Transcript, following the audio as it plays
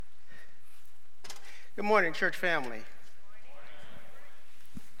Good morning, church family.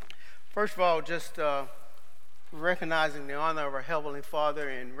 First of all, just recognizing the honor of our Heavenly Father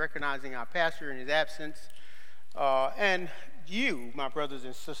and recognizing our pastor in his absence. And you, my brothers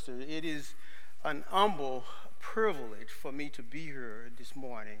and sisters, it is an humble privilege for me to be here this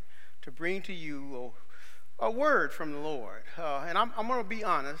morning to bring to you a word from the Lord. And I'm going to be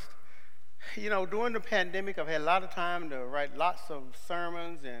honest. You know, during the pandemic, I've had a lot of time to write lots of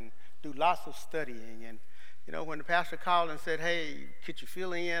sermons and do lots of studying. And, you know, when the pastor called and said, hey, could you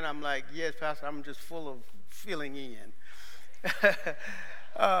fill in? I'm like, yes, pastor, I'm just full of filling in.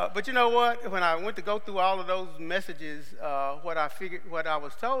 But you know what? When I went to go through all of those messages, what I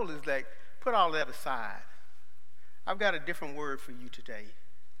was told is like, put all that aside. I've got a different word for you today.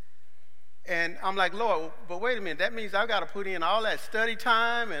 And I'm like, Lord, but wait a minute. That means I've got to put in all that study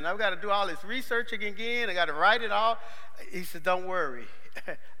time and I've got to do all this research again. I got to write it all. He said, don't worry.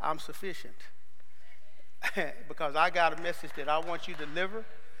 I'm sufficient. Because I got a message that I want you to deliver.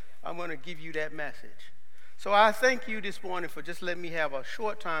 I'm going to give you that message. So I thank you this morning for just letting me have a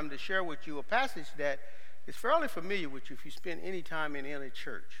short time to share with you a passage that is fairly familiar with you if you spend any time in any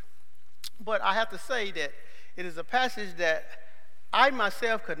church. But I have to say that it is a passage that I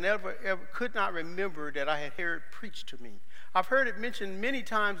myself could not remember that I had heard preached to me. I've heard it mentioned many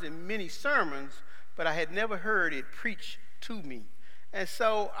times in many sermons, but I had never heard it preached to me. And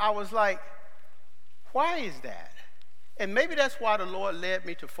so I was like, why is that? And maybe that's why the Lord led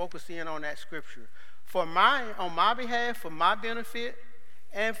me to focus in on that scripture. On my behalf, for my benefit,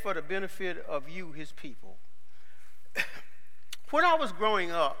 and for the benefit of you, his people. When I was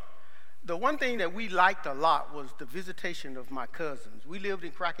growing up, the one thing that we liked a lot was the visitation of my cousins. We lived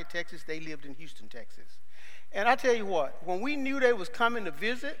in Crockett, Texas. They lived in Houston, Texas. And I tell you what, when we knew they was coming to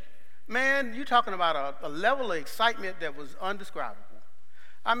visit, man, you're talking about a level of excitement that was indescribable.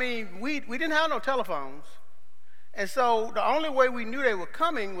 I mean, we didn't have no telephones. And so the only way we knew they were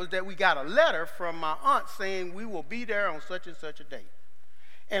coming was that we got a letter from my aunt saying we will be there on such and such a date.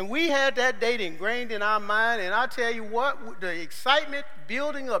 And we had that date ingrained in our mind, and I tell you what, the excitement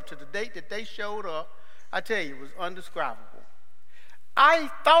building up to the date that they showed up, I tell you, was indescribable. I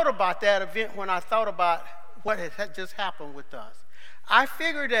thought about that event when I thought about what had just happened with us. I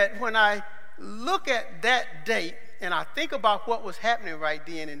figured that when I look at that date and I think about what was happening right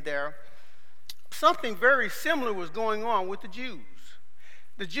then and there, something very similar was going on with the Jews.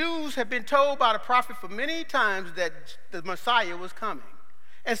 The Jews had been told by the prophet for many times that the Messiah was coming.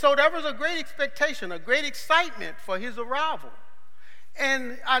 And so there was a great expectation, a great excitement for his arrival.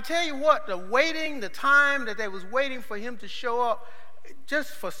 And I tell you what, the time that they was waiting for him to show up,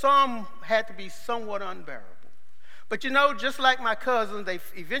 just for some had to be somewhat unbearable. But you know, just like my cousins, they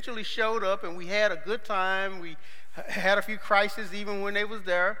eventually showed up and we had a good time. We had a few crises even when they was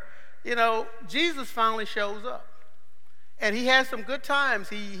there. You know, Jesus finally shows up. And he had some good times.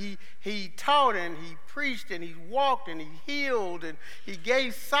 He taught and he preached and he walked and he healed and he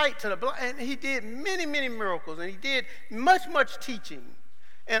gave sight to the blind. And he did many, many miracles and he did much, much teaching.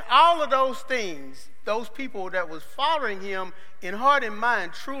 And all of those things, those people that was following him in heart and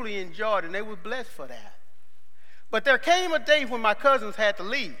mind truly enjoyed, and they were blessed for that. But there came a day when my cousins had to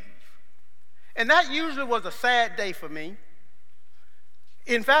leave. And that usually was a sad day for me.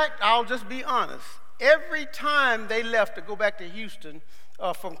 In fact, I'll just be honest. Every time they left to go back to Houston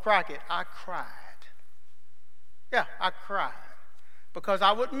from Crockett, I cried. Yeah, I cried. Because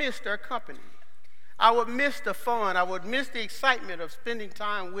I would miss their company. I would miss the fun. I would miss the excitement of spending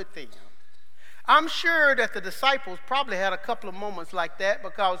time with them. I'm sure that the disciples probably had a couple of moments like that,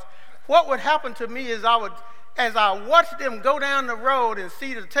 because what would happen to me is as I watched them go down the road and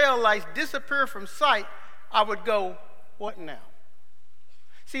see the taillights disappear from sight, I would go, what now?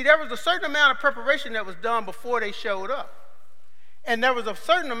 See, there was a certain amount of preparation that was done before they showed up. And there was a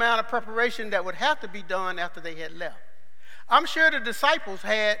certain amount of preparation that would have to be done after they had left. I'm sure the disciples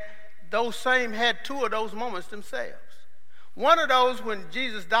had two of those moments themselves. One of those, when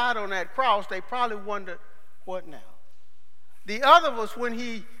Jesus died on that cross, they probably wondered, what now? The other was when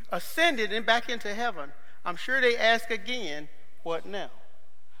he ascended and back into heaven. I'm sure they asked again, what now?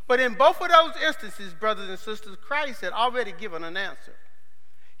 But in both of those instances, brothers and sisters, Christ had already given an answer.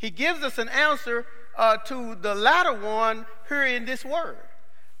 He gives us an answer to the latter one here in this word.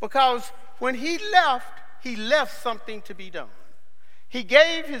 Because when he left something to be done. He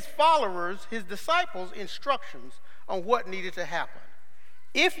gave his followers, his disciples, instructions on what needed to happen.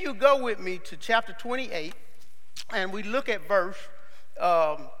 If you go with me to chapter 28, and we look at verse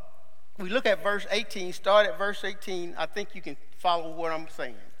 18, start at verse 18, I think you can follow what I'm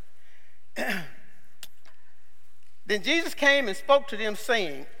saying. Then Jesus came and spoke to them,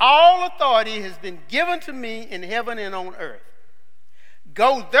 saying, all authority has been given to me in heaven and on earth.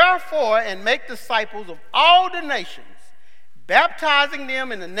 Go therefore and make disciples of all the nations, baptizing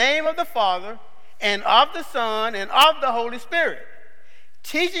them in the name of the Father and of the Son and of the Holy Spirit,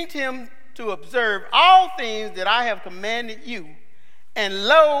 teaching them to observe all things that I have commanded you. And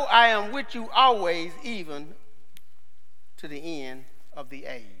lo, I am with you always, even to the end of the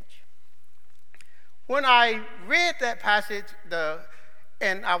age. When I read that passage,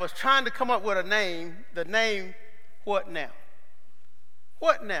 and I was trying to come up with a name, the name, what now?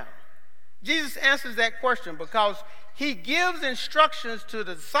 What now? Jesus answers that question because he gives instructions to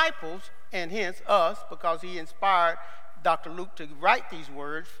the disciples, and hence us, because he inspired Dr. Luke to write these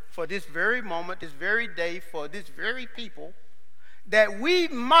words for this very moment, this very day, for this very people, that we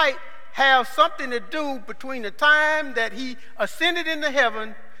might have something to do between the time that he ascended into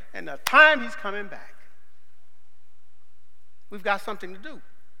heaven and the time he's coming back. We've got something to do.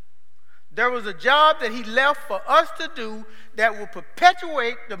 There was a job that he left for us to do that will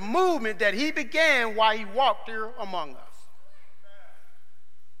perpetuate the movement that he began while he walked here among us.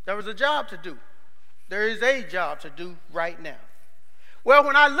 There was a job to do. There is a job to do right now. Well,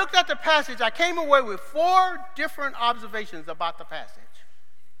 when I looked at the passage, I came away with 4 different observations about the passage.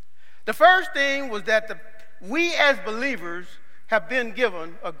 The first thing was that we as believers have been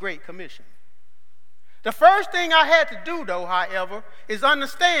given a great commission. The first thing I had to do, though, however, is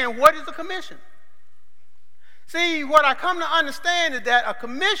understand what is a commission. See, what I come to understand is that a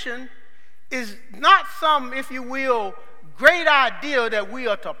commission is not some, if you will, great idea that we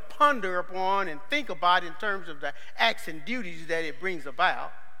are to ponder upon and think about in terms of the acts and duties that it brings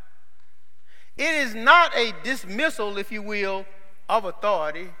about. It is not a dismissal, if you will, of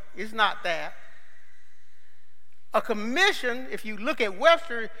authority. It's not that. A commission, if you look at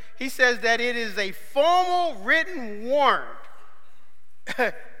Webster, he says that it is a formal written warrant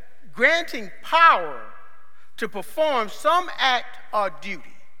granting power to perform some act or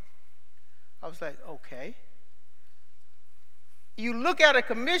duty. I was like, okay. You look at a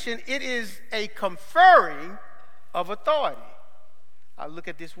commission, it is a conferring of authority. I look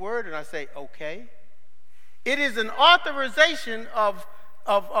at this word and I say, okay. It is an authorization of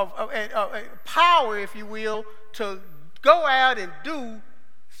power, if you will, to go out and do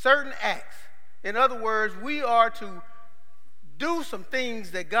certain acts. In other words, we are to do some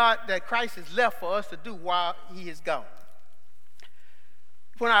things that Christ has left for us to do while he is gone.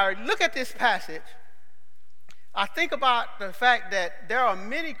 When I look at this passage, I think about the fact that there are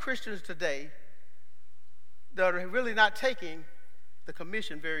many Christians today that are really not taking the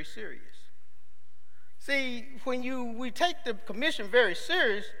commission very serious. See, when we take the commission very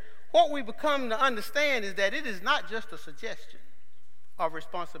serious, what we become to understand is that it is not just a suggestion of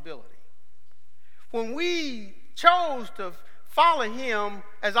responsibility. When we chose to follow him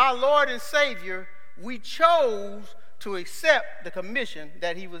as our Lord and Savior, we chose to accept the commission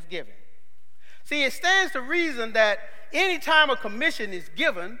that he was given. See, it stands to reason that any time a commission is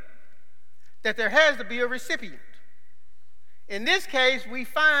given, that there has to be a recipient. In this case, we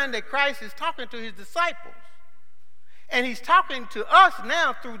find that Christ is talking to his disciples. And he's talking to us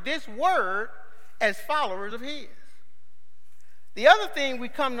now through this word as followers of his. The other thing we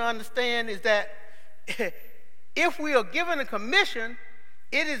come to understand is that if we are given a commission,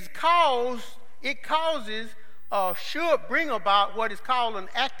 it causes or should bring about what is called an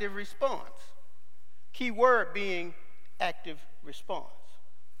active response. Key word being active response.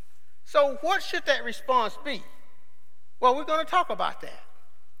 So what should that response be? Well, we're going to talk about that.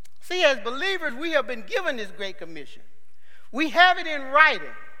 See, as believers, we have been given this great commission. We have it in writing.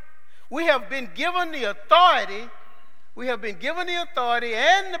 We have been given the authority. We have been given the authority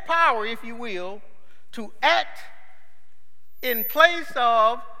and the power, if you will, to act in place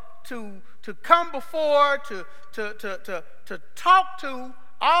of, to come before, to talk to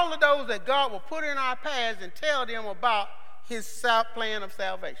all of those that God will put in our paths and tell them about his plan of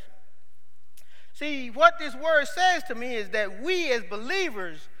salvation. See, what this word says to me is that we as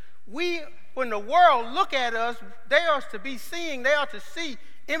believers, when the world look at us, they are to see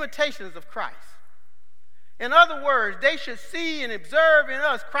imitations of Christ. In other words, they should see and observe in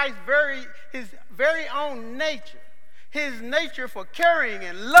us Christ's his very own nature, his nature for caring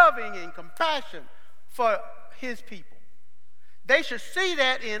and loving and compassion for his people. They should see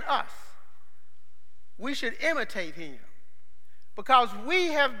that in us. We should imitate him. Because we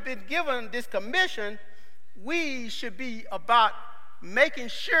have been given this commission, we should be about making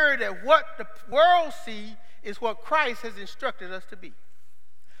sure that what the world sees is what Christ has instructed us to be.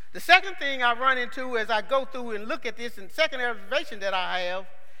 The second thing I run into as I go through and look at this, and second observation that I have,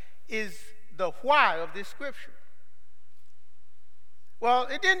 is the why of this scripture. Well,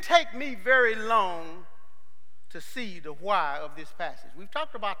 it didn't take me very long to see the why of this passage. We've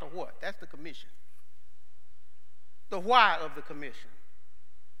talked about the what. That's the commission. The why of the commission.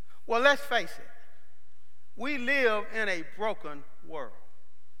 Well, let's face it. We live in a broken world.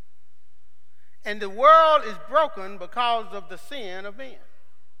 And the world is broken because of the sin of men.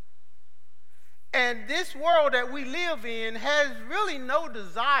 And this world that we live in has really no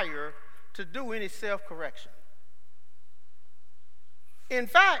desire to do any self-correction. In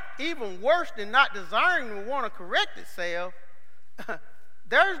fact, even worse than not desiring to want to correct itself,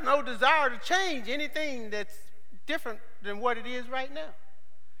 there's no desire to change anything that's different than what it is right now.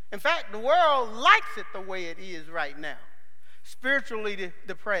 In fact, the world likes it the way it is right now. Spiritually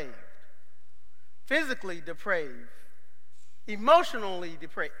depraved, physically depraved, emotionally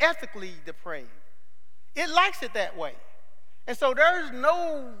depraved, ethically depraved. It likes it that way. And so there's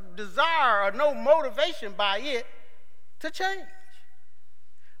no desire or no motivation by it to change.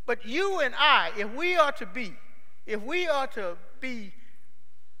 But you and I, if we are to be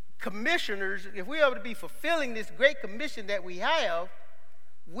commissioners, if we are to be fulfilling this great commission that we have,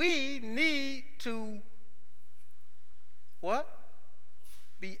 we need to what?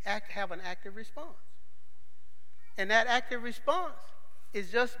 Have an active response. And that active response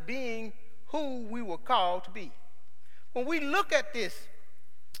is just being who we were called to be. When we look at this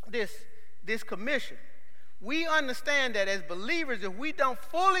commission, we understand that as believers, if we don't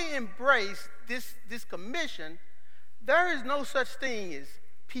fully embrace this commission, there is no such thing as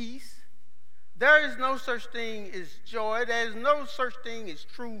peace. There is no such thing as joy. There is no such thing as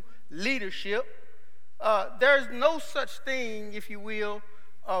true leadership. There is no such thing, if you will,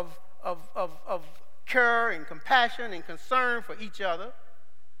 of care and compassion and concern for each other.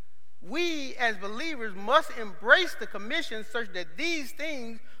 We as believers must embrace the commission such that these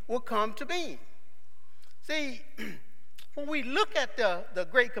things will come to being. See, when we look at the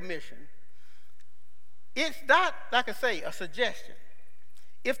Great Commission, it's not, like I say, a suggestion.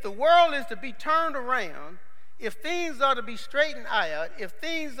 If the world is to be turned around, if things are to be straightened out, if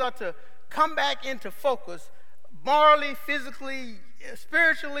things are to come back into focus morally, physically,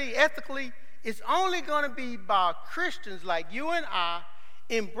 spiritually, ethically, it's only going to be by Christians like you and I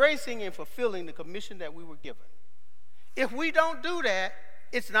embracing and fulfilling the commission that we were given. If we don't do that,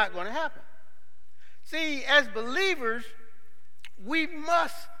 it's not going to happen. See, as believers, we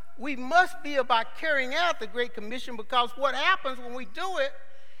must be about carrying out the Great Commission, because what happens when we do it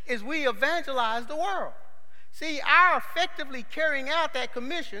is we evangelize the world. See, our effectively carrying out that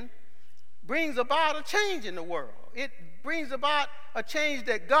commission brings about a change in the world. It brings about a change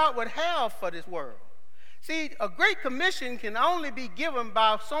that God would have for this world. See, a Great Commission can only be given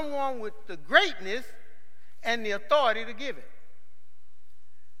by someone with the greatness and the authority to give it.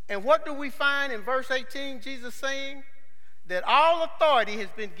 And what do we find in verse 18? Jesus saying that all authority has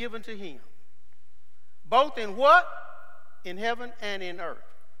been given to him. Both in what? In heaven and in earth.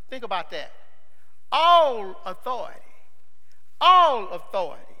 Think about that. All authority. All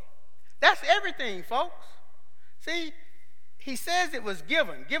authority. That's everything, folks. See, he says it was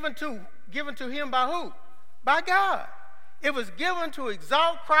given. Given to him by who? By God. It was given to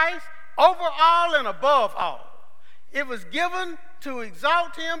exalt Christ over all and above all. It was given to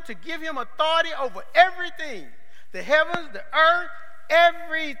exalt him, to give him authority over everything. The heavens, the earth,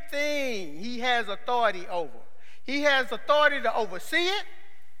 everything he has authority over. He has authority to oversee it.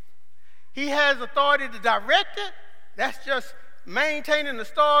 He has authority to direct it. That's just maintaining the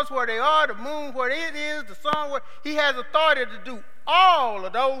stars where they are, the moon where it is, the sun where. He has authority to do all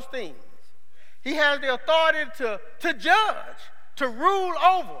of those things. He has the authority to judge, to rule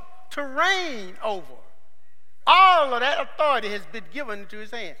over, to reign over. All of that authority has been given into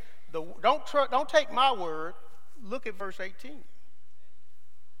his hand. Don't take my word. Look at verse 18.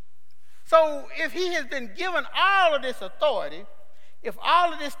 So if he has been given all of this authority, if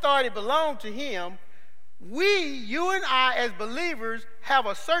all of this authority belongs to him, you and I as believers have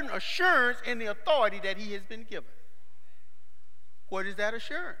a certain assurance in the authority that he has been given. What is that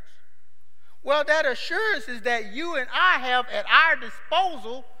assurance? Well, that assurance is that you and I have at our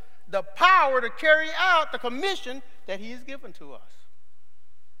disposal the power to carry out the commission that he has given to us.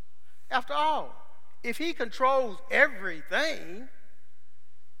 After all, if he controls everything,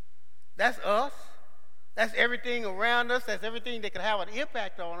 that's us. That's everything around us. That's everything that can have an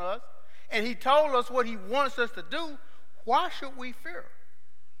impact on us. And he told us what he wants us to do. Why should we fear?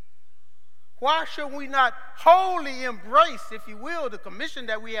 Why should we not wholly embrace, if you will, the commission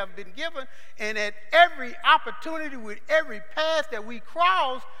that we have been given, and at every opportunity, with every path that we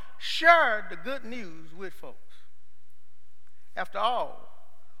cross, share the good news with folks? After all,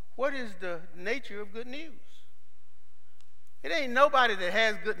 what is the nature of good news? It ain't nobody that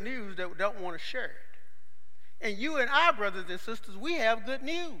has good news that don't want to share it. And you and I, brothers and sisters, we have good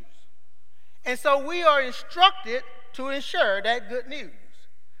news. And so we are instructed to ensure that good news.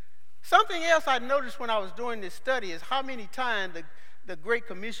 Something else I noticed when I was doing this study is how many times the Great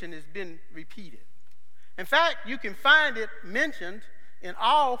Commission has been repeated. In fact, you can find it mentioned in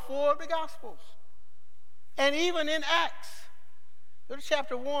all 4 of the Gospels. And even in Acts. Go to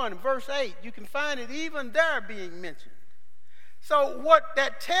chapter 1, verse 8. You can find it even there being mentioned. So what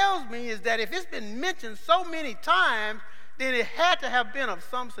that tells me is that if it's been mentioned so many times, then it had to have been of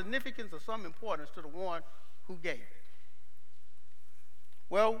some significance or some importance to the one who gave it.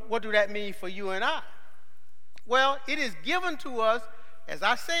 Well, what do that mean for you and I? Well, it is given to us, as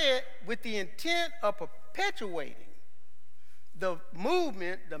I said, with the intent of perpetuating the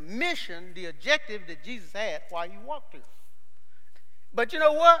movement, the mission, the objective that Jesus had while he walked here. But you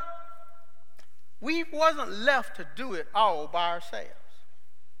know what? We wasn't left to do it all by ourselves.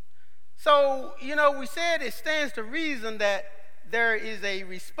 So, we said it stands to reason that there is a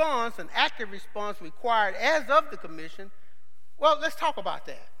response, an active response required as of the commission. Well, let's talk about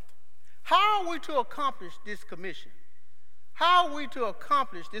that. How are we to accomplish this commission? How are we to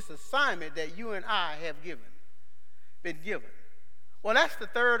accomplish this assignment that you and I have been given? Well, that's the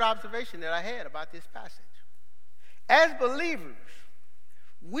third observation that I had about this passage. As believers,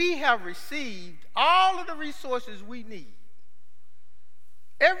 we have received all of the resources we need.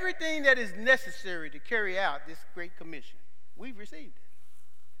 Everything that is necessary to carry out this great commission, we've received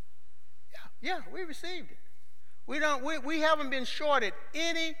it. Yeah, we received it. We haven't been shorted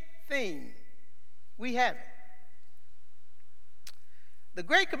anything. We haven't. The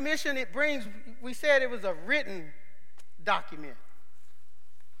Great Commission, we said it was a written document.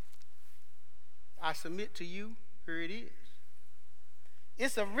 I submit to you, here it is.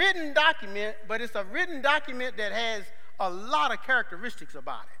 It's a written document, but it's a written document that has a lot of characteristics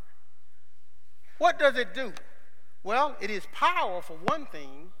about it. What does it do? Well, it is power for one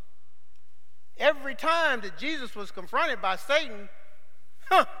thing. Every time that Jesus was confronted by Satan,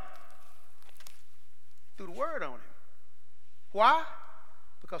 threw the word on him. Why?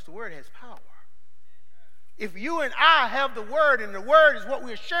 Because the word has power. If you and I have the word, and the word is what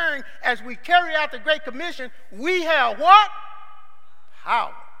we're sharing as we carry out the Great Commission, we have what?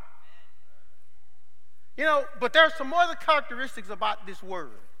 Power. But there are some other characteristics about this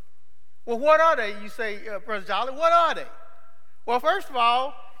word. Well, what are they? You say, Brother Jolly, what are they? Well, first of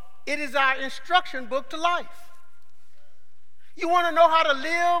all, it is our instruction book to life. You want to know how to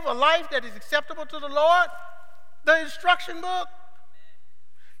live a life that is acceptable to the Lord? The instruction book.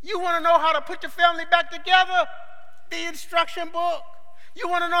 You want to know how to put your family back together? The instruction book. You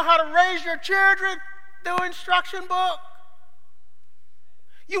want to know how to raise your children? The instruction book.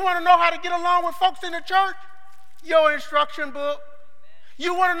 You want to know how to get along with folks in the church? Your instruction book.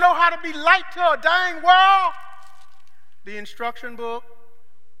 You want to know how to be light to a dying world? The instruction book.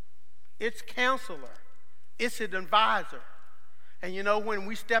 It's counselor. It's an advisor. And when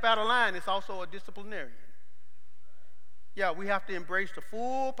we step out of line, it's also a disciplinarian. Yeah, we have to embrace the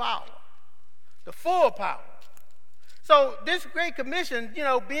full power. The full power. So this Great Commission,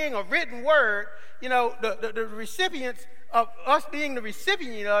 being a written word, the recipients of us being the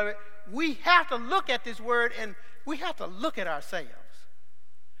recipient of it, we have to look at this word and we have to look at ourselves.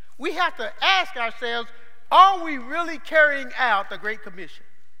 We have to ask ourselves, are we really carrying out the Great Commission?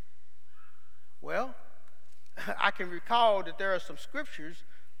 Well, I can recall that there are some scriptures,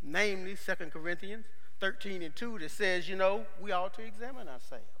 namely 2 Corinthians 13:2, that says, we ought to examine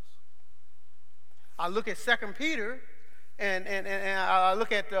ourselves. I look at 2 Peter and I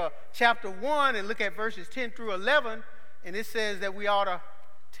look at chapter 1 and look at verses 10 through 11, and it says that we ought to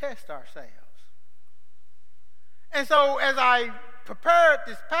test ourselves. And so as I prepared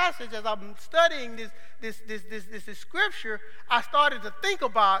this passage, as I'm studying this scripture, I started to think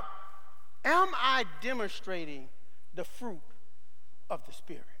about, am I demonstrating the fruit of the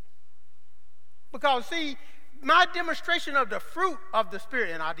Spirit? Because, see, my demonstration of the fruit of the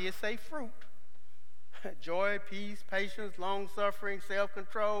Spirit, and I did say fruit, joy, peace, patience, long-suffering,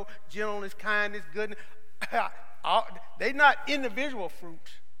 self-control, gentleness, kindness, goodness, they're not individual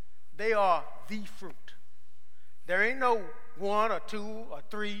fruits. They are the fruit. There ain't no 1 or 2 or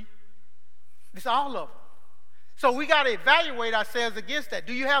 3. It's all of them. So we got to evaluate ourselves against that.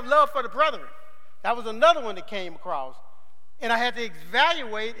 Do you have love for the brethren? That was another one that came across. And I had to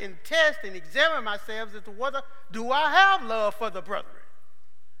evaluate and test and examine myself as to whether do I have love for the brethren.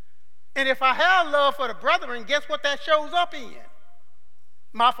 And if I have love for the brethren, guess what that shows up in?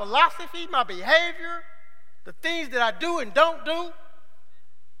 My philosophy, my behavior, the things that I do and don't do,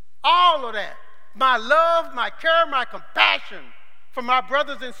 all of that my love, my care, my compassion for my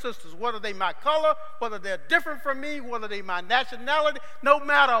brothers and sisters, whether they my color, whether they're different from me, whether they my nationality, no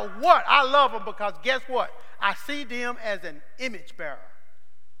matter what, I love them because guess what? I see them as an image bearer.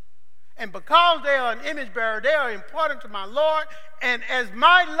 And because they are an image bearer, they are important to my Lord, and as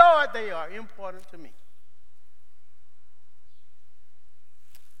my Lord, they are important to me.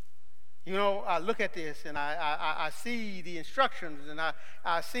 You know, I look at this and I see the instructions, and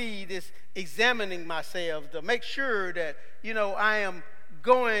I see this examining myself to make sure that, you know, I am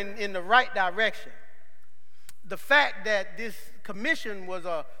going in the right direction. The fact that this commission was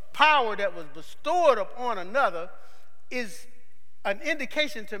a power that was bestowed upon another is an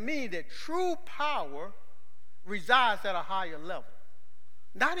indication to me that true power resides at a higher level,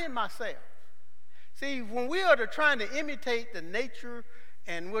 not in myself. See, when we are trying to imitate the nature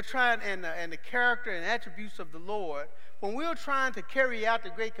and we're trying and the character and attributes of the Lord, when we were trying to carry out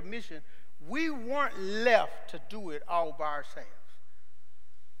the Great Commission, we weren't left to do it all by ourselves.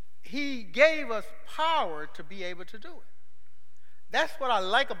 He gave us power to be able to do it. That's what I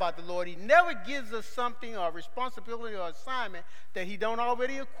like about the Lord. He never gives us something or responsibility or assignment that he don't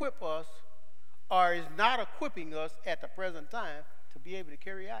already equip us or is not equipping us at the present time to be able to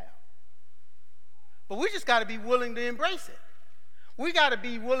carry out. But we just got to be willing to embrace it. We got to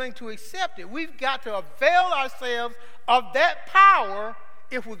be willing to accept it. We've got to avail ourselves of that power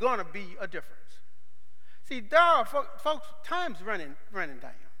if we're going to be a difference. See, there are folks, time's running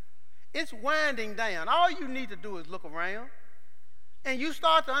down. It's winding down. All you need to do is look around, and you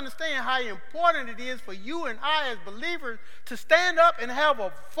start to understand how important it is for you and I as believers to stand up and have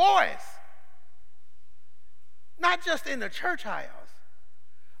a voice, not just in the church house,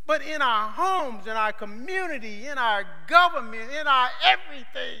 but in our homes, in our community, in our government, in our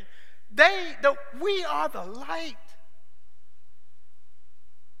everything. We are the light.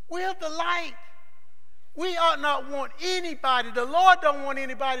 We are the light. We ought not want anybody. The Lord don't want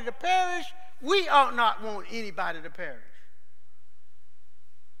anybody to perish. We ought not want anybody to perish.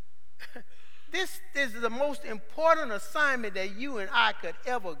 This is the most important assignment that you and I could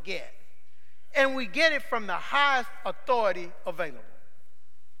ever get. And we get it from the highest authority available.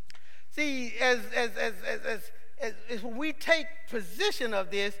 See, as we take position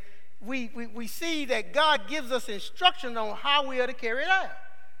of this, we see that God gives us instruction on how we are to carry it out.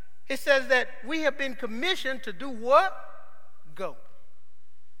 It says that we have been commissioned to do what? Go.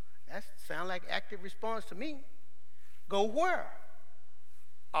 That sounds like active response to me. Go where?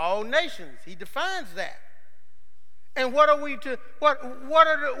 All nations. He defines that. And what are we to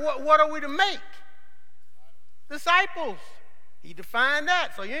make? Disciples. He defined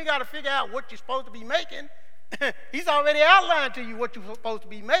that. So you ain't got to figure out what you're supposed to be making. He's already outlined to you what you're supposed to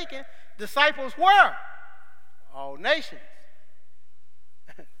be making. Disciples were all nations.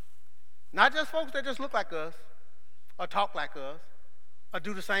 Not just folks that just look like us or talk like us or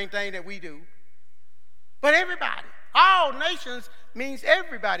do the same thing that we do, but everybody. All nations means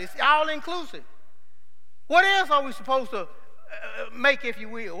everybody. It's all inclusive. What else are we supposed to make, if you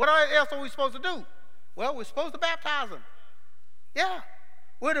will? What else are we supposed to do? Well, we're supposed to baptize them. Yeah.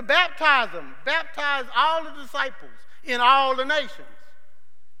 We're to baptize them. Baptize all the disciples in all the nations.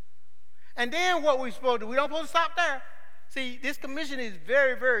 And then what we're supposed to do, we don't supposed to stop there. See, this commission is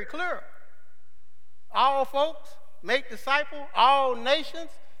very, very clear. All folks, make disciples, all nations,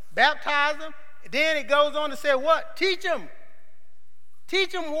 baptize them. Then it goes on to say what? Teach them.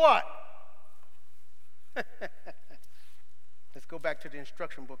 Teach them what? Let's go back to the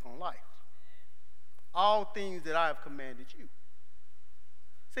instruction book on life. All things that I have commanded you.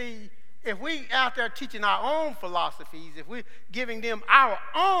 See, if we out there teaching our own philosophies, if we're giving them our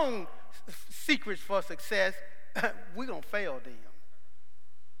own secrets for success, we're going to fail them.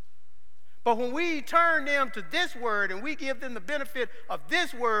 But when we turn them to this word and we give them the benefit of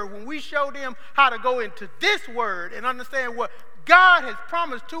this word, when we show them how to go into this word and understand what God has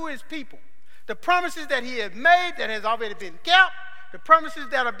promised to his people, the promises that he has made that has already been kept, the promises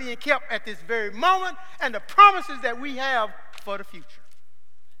that are being kept at this very moment, and the promises that we have for the future.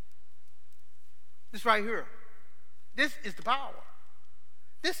 This right here. This is the power.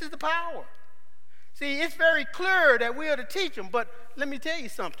 This is the power. See, it's very clear that we are to teach them, but let me tell you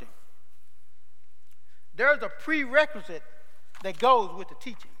something. There's a prerequisite that goes with the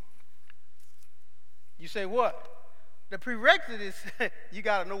teaching. You say what? The prerequisite is you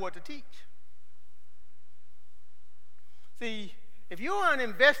got to know what to teach. See, if you aren't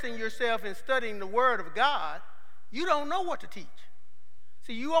investing yourself in studying the Word of God, you don't know what to teach.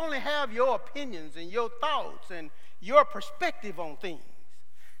 See, you only have your opinions and your thoughts and your perspective on things.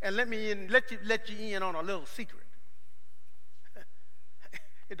 And let you in on a little secret.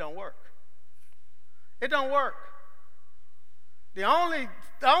 It don't work. It don't work. The only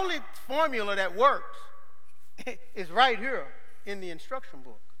formula that works is right here in the instruction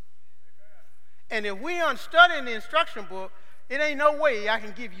book. And if we aren't studying the instruction book, it ain't no way I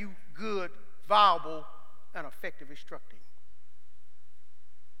can give you good, viable, and effective instructing.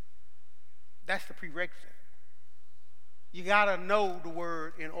 That's the prerequisite. You got to know the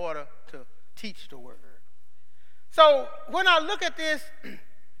word in order to teach the word. So when I look at this,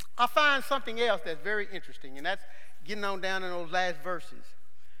 I find something else that's very interesting, and that's getting on down in those last verses.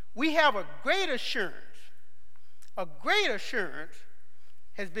 We have a great assurance. A great assurance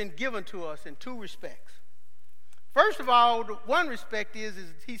has been given to us in two respects. First of all, the one respect is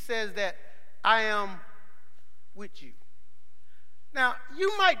he says that I am with you. Now,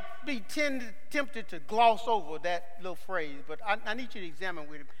 you might be tempted to gloss over that little phrase, but I need you to examine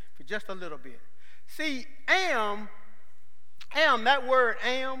with it for just a little bit. See, am, that word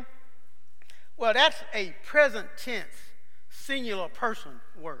am, well, that's a present tense, singular person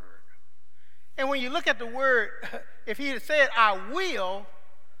word. And when you look at the word, if he had said, I will,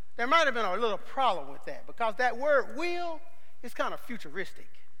 there might have been a little problem with that because that word will is kind of futuristic.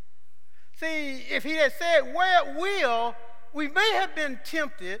 See, if he had said, where will, we may have been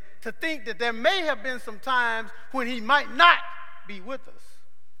tempted to think that there may have been some times when he might not be with us.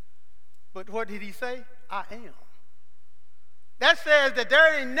 But what did he say? I am. That says that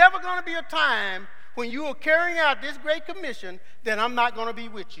there ain't never going to be a time when you are carrying out this great commission that I'm not going to be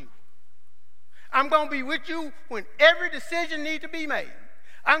with you. I'm going to be with you when every decision needs to be made.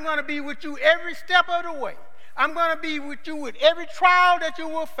 I'm going to be with you every step of the way. I'm going to be with you with every trial that you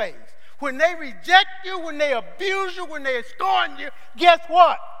will face. When they reject you, when they abuse you, when they scorn you, guess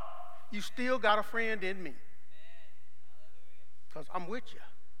what? You still got a friend in me. Because I'm with you.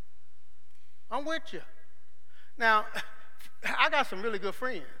 I'm with you. Now, I got some really good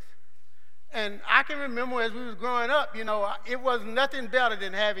friends. And I can remember as we was growing up, you know, it was nothing better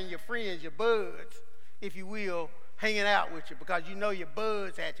than having your friends, your buds, if you will, hanging out with you because you know your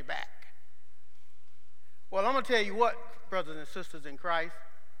buds had your back. Well, I'm going to tell you what, brothers and sisters in Christ,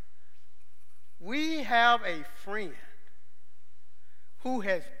 we have a friend who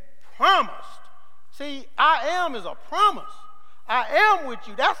has promised. See, I am is a promise. I am with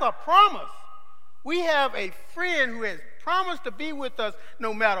you. That's a promise. We have a friend who has promised to be with us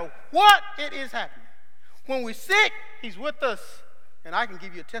no matter what it is happening. When we're sick, he's with us. And I can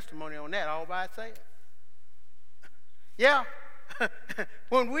give you a testimony on that all by itself. Yeah.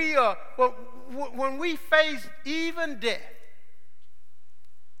 when we face even death,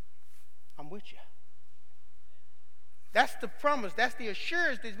 I'm with you. That's the promise. That's the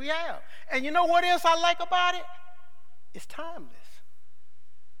assurance that we have. And you know what else I like about it? It's timeless.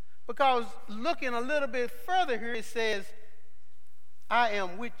 Because looking a little bit further here, it says, I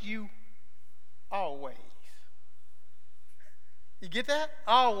am with you always. You get that?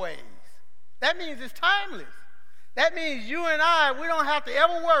 Always. That means it's timeless. That means you and I, we don't have to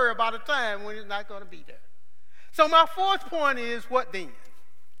ever worry about a time when it's not going to be there. So my fourth point is, what then?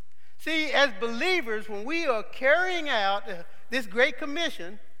 See, as believers, when we are carrying out this great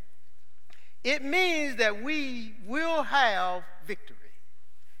commission, it means that we will have victory.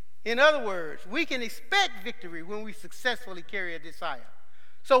 In other words, we can expect victory when we successfully carry this out.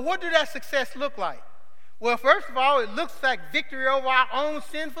 So what does that success look like? Well, first of all, it looks like victory over our own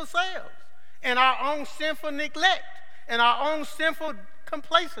sinful selves and our own sinful neglect and our own sinful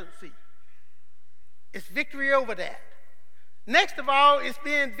complacency. It's victory over that. Next of all, it's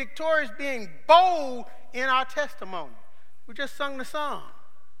being victorious, being bold in our testimony. We just sung the song.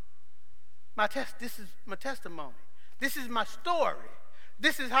 This is my testimony. This is my story.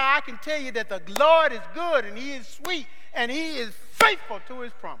 This is how I can tell you that the Lord is good and he is sweet and he is faithful to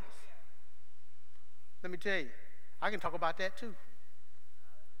his promise. Let me tell you, I can talk about that too.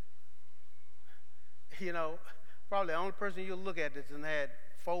 You know, probably the only person you'll look at that's had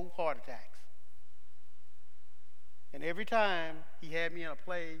 4 heart attacks. And every time he had me in a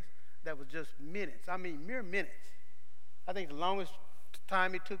place that was just minutes. I mean, mere minutes. I think the longest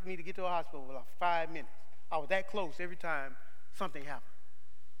time it took me to get to a hospital was like 5 minutes. I was that close every time something happened.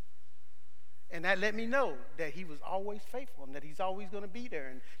 And that let me know that he was always faithful and that he's always going to be there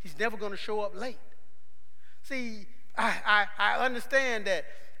and he's never going to show up late. See, I understand that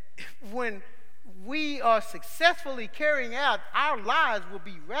when we are successfully carrying out, our lives will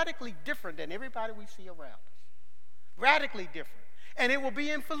be radically different than everybody we see around us. Radically different. And it will be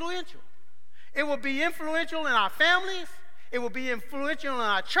influential. It will be influential in our families. It will be influential in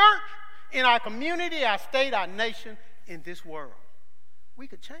our church, in our community, our state, our nation, in this world. We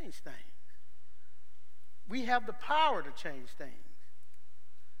could change things. We have the power to change things.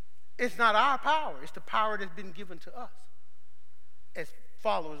 It's not our power. It's the power that's been given to us as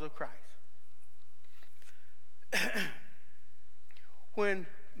followers of Christ. When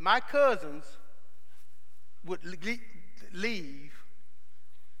my cousins would leave,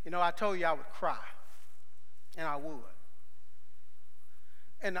 I told you I would cry, and I would.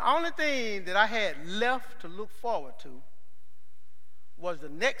 And the only thing that I had left to look forward to was the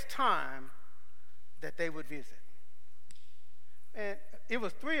next time that they would visit. And it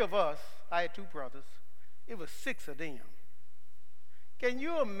was 3 of us. I had 2 brothers. It was 6 of them. Can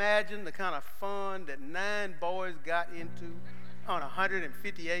you imagine the kind of fun that 9 boys got into on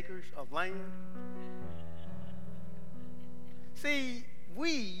 150 acres of land? See,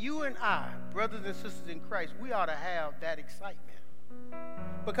 you and I, brothers and sisters in Christ, we ought to have that excitement.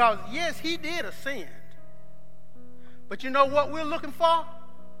 Because, yes, he did ascend. But you know what we're looking for?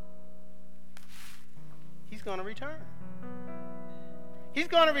 He's going to return. He's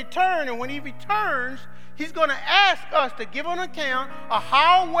going to return, and when he returns, he's going to ask us to give an account of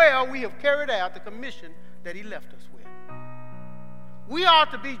how well we have carried out the commission that he left us with. We ought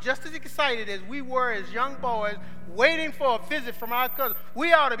to be just as excited as we were as young boys waiting for a visit from our cousin.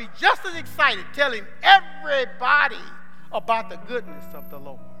 We ought to be just as excited telling everybody about the goodness of the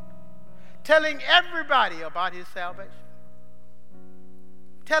Lord. Telling everybody about his salvation.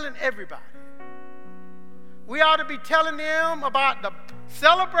 Telling everybody. We ought to be telling them about the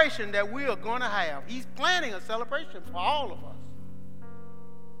celebration that we are going to have. He's planning a celebration for all of us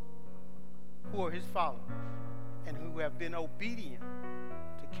who are his followers and who have been obedient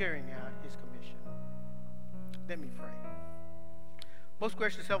to carrying out his commission. Let me pray. Most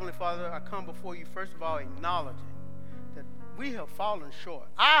gracious Heavenly Father, I come before you first of all acknowledging that we have fallen short.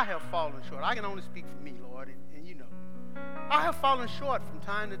 I have fallen short. I can only speak for me, Lord, and you know. I have fallen short from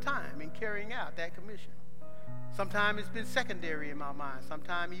time to time in carrying out that commission. Sometimes it's been secondary in my mind,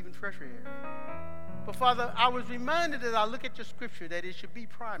 sometimes even tertiary. But Father, I was reminded as I look at your scripture that it should be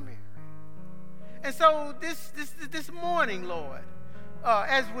primary. And so this morning, Lord,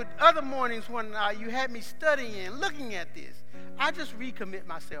 as with other mornings when you had me studying and looking at this, I just recommit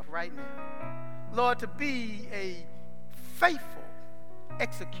myself right now, Lord, to be a faithful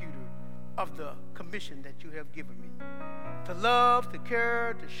executor of the commission that you have given me. To love, to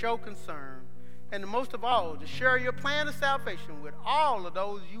care, to show concern, and most of all, to share your plan of salvation with all of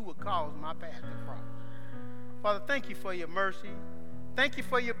those you would cause my path to cross. Father, thank you for your mercy. Thank you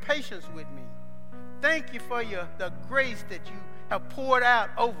for your patience with me. Thank you for the grace that you have poured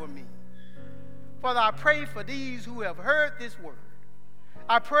out over me. Father, I pray for these who have heard this word.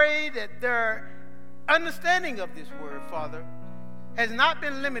 I pray that their understanding of this word, Father, has not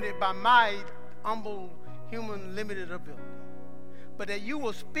been limited by my humble human limited ability, but that you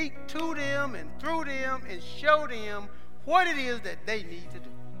will speak to them and through them and show them what it is that they need to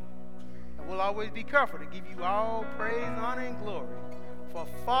do. And we'll always be careful to give you all praise, honor, and glory. For,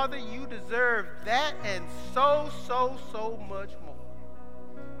 Father, you deserve that and so much more.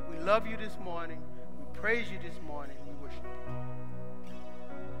 We love you this morning. We praise you this morning. We worship you.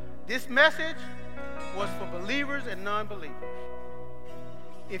 This message was for believers and non-believers.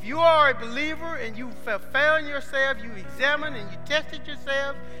 If you are a believer and you have found yourself, you examined and you tested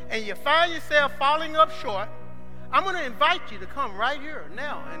yourself, and you find yourself falling up short, I'm going to invite you to come right here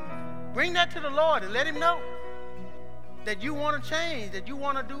now and bring that to the Lord and let him know that you want to change, that you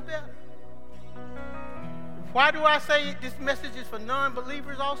want to do better. Why do I say this message is for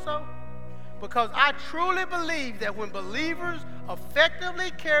non-believers also? Because I truly believe that when believers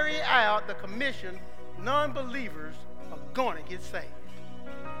effectively carry out the commission, non-believers are going to get saved.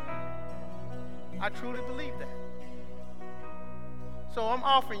 I truly believe that. So I'm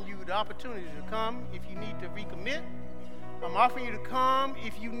offering you the opportunity to come if you need to recommit. I'm offering you to come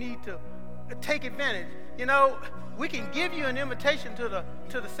if you need to take advantage. You know, we can give you an invitation to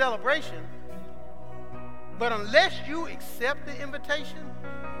the celebration, but unless you accept the invitation,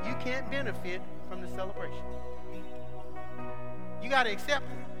 you can't benefit from the celebration. You got to accept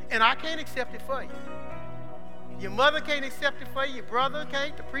it. And I can't accept it for you. Your mother can't accept it for you. Your brother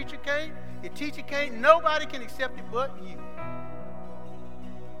can't. The preacher can't. Your teacher can't. Nobody can accept it but you.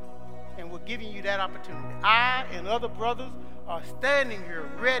 And we're giving you that opportunity. I and other brothers are standing here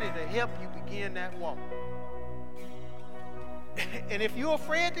ready to help you begin that walk. And if you're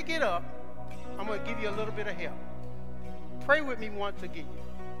afraid to get up, I'm going to give you a little bit of help. Pray with me once again.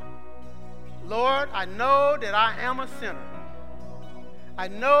 Lord, I know that I am a sinner. I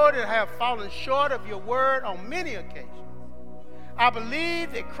know that I have fallen short of your word on many occasions. I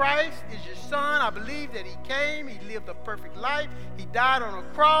believe that Christ is your son. I believe that he came, he lived a perfect life, he died on a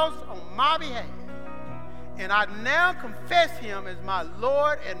cross on my behalf. and I now confess him as my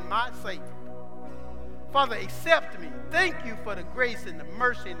Lord and my Savior. Father, accept me. Thank you for the grace and the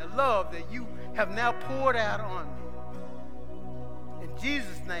mercy and the love that you have now poured out on me. In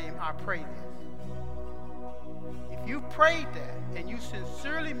Jesus' name, I pray this. If you prayed that and you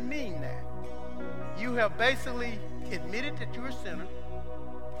sincerely mean that, you have basically admitted that you're a sinner.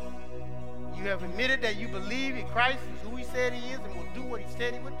 You have admitted that you believe in Christ is who he said he is and will do what he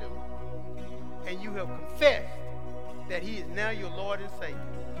said he would do. And you have confessed that he is now your Lord and Savior.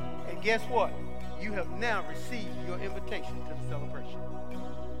 And guess what? You have now received your invitation to the celebration.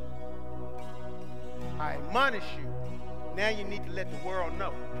 I admonish you, now you need to let the world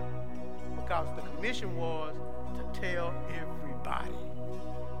know, because the commission was to tell everybody.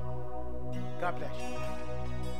 God bless you.